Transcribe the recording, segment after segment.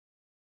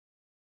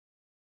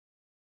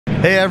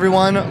Hey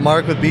everyone,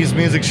 Mark with Beast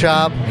Music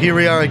Shop. Here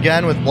we are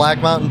again with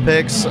Black Mountain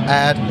Picks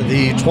at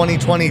the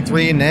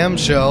 2023 NAMM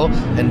show,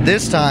 and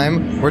this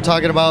time we're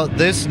talking about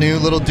this new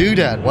little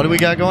doodad. What do we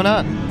got going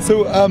on?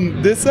 So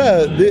this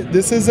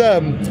is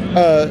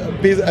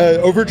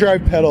a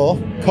overdrive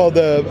pedal called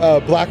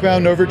the Black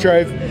Mountain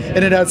Overdrive,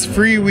 and it has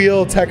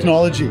freewheel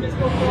technology.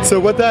 So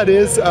what that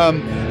is,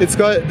 it's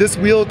got this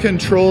wheel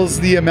controls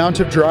the amount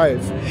of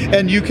drive,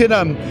 and you can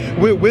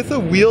with a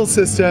wheel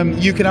system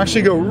you can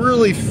actually go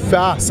really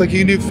fast. Like you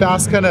can do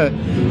fast kind of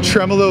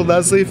tremolo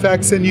Leslie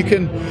effects, and you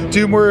can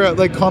do more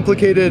like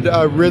complicated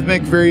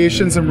rhythmic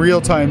variations in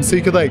real time. So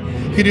you could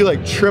do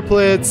like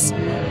triplets,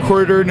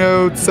 quarter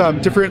notes,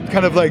 different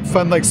kind of like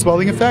fun like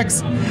swelling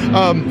effects.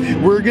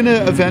 We're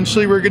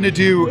gonna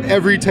do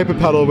every type of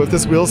pedal with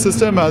this wheel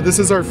system. This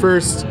is our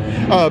first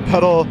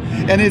pedal,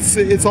 and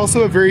it's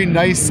also a very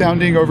nice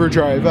sounding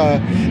overdrive.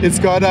 It's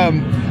got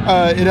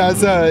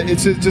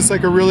it's just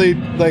like a really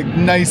like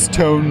nice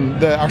tone,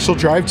 the actual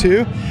drive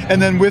too.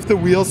 And then with the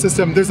wheel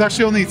system, there's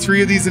actually only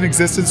 3 of these in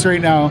existence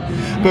right now,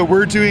 but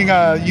we're doing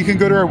you can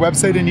go to our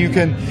website and you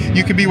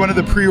can be one of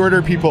the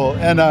pre-order people,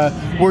 and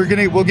we're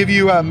gonna give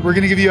you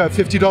a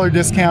 $50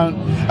 discount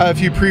if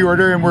you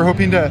pre-order, and we're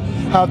hoping to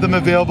have them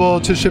available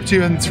to ship to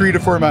you in 3 to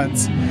 4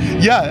 months.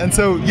 Yeah, and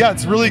so yeah,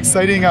 it's really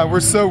exciting. We're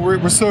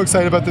so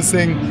excited about this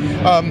thing.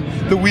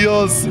 The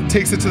wheels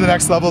takes it to the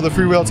next level, the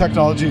freewheel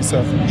technology.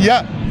 So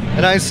yeah.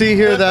 And I see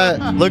here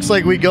that looks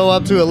like we go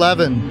up to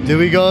 11. Do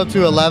we go up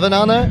to 11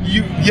 on it?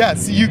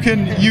 Yes, you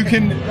can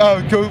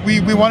go.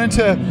 We wanted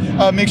to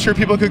make sure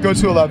people could go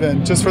to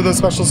 11 just for those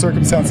special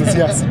circumstances.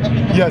 Yes,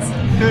 yes.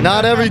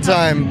 Not every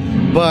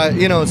time, but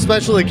you know,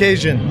 special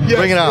occasion. Yes,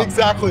 bring it out.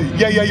 Exactly.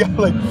 Yeah.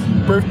 Like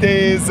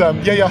birthdays.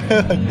 Yeah.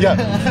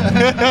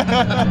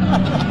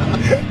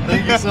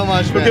 Thank you so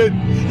much, man. Okay.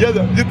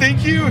 Yeah.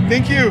 Thank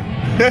you.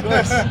 Of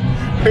course.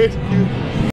 Great.